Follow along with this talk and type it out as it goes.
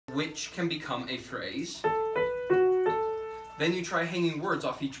which can become a phrase. Then you try hanging words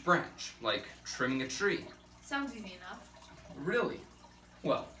off each branch, like trimming a tree. Sounds easy enough. Really?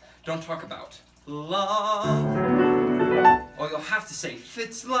 Well, don't talk about love. Or you'll have to say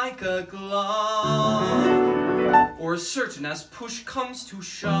fits like a glove. Or as certain as push comes to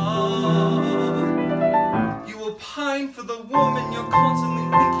shove. You will pine for the woman you're constantly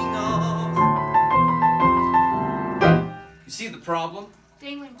thinking of. You see the problem?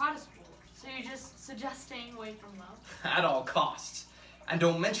 Dangling participle. So you're just suggesting away from love? At all costs. And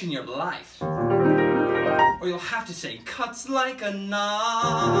don't mention your life. Or you'll have to say cuts like a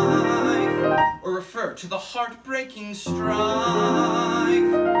knife. Or refer to the heartbreaking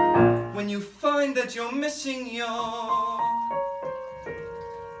strife. When you find that you're missing your...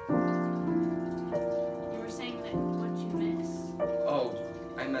 You were saying that what you miss. Oh,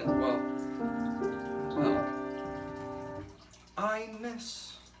 I meant, well, I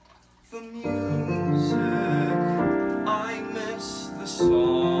miss the music, I miss the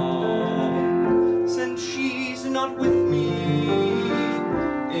song. Since she's not with me,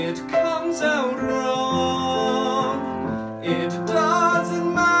 it comes out wrong. It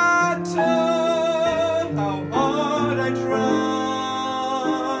doesn't matter how hard I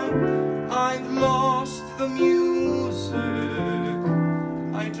try. I've lost the music,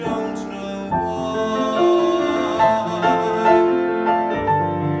 I don't know why.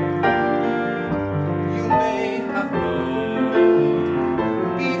 You may have known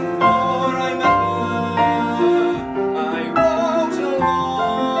before I met her, I wrote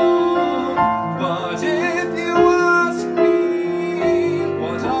along. But if you ask me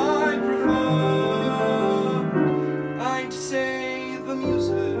what I prefer, I'd say the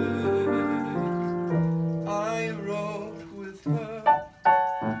music I wrote with her.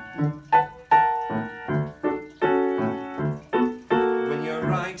 When you're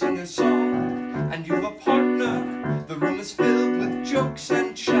writing a song and you've a partner, the room is filled with jokes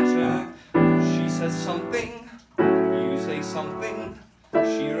and chatter. She says something, you say something.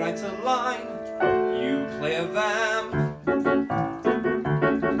 She writes a line, you play a vamp.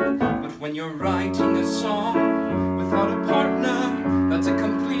 But when you're writing a song without a partner, that's a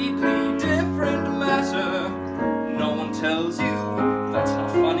completely different matter. No one tells you that's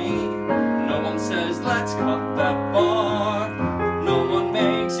not funny. No one says let's cut that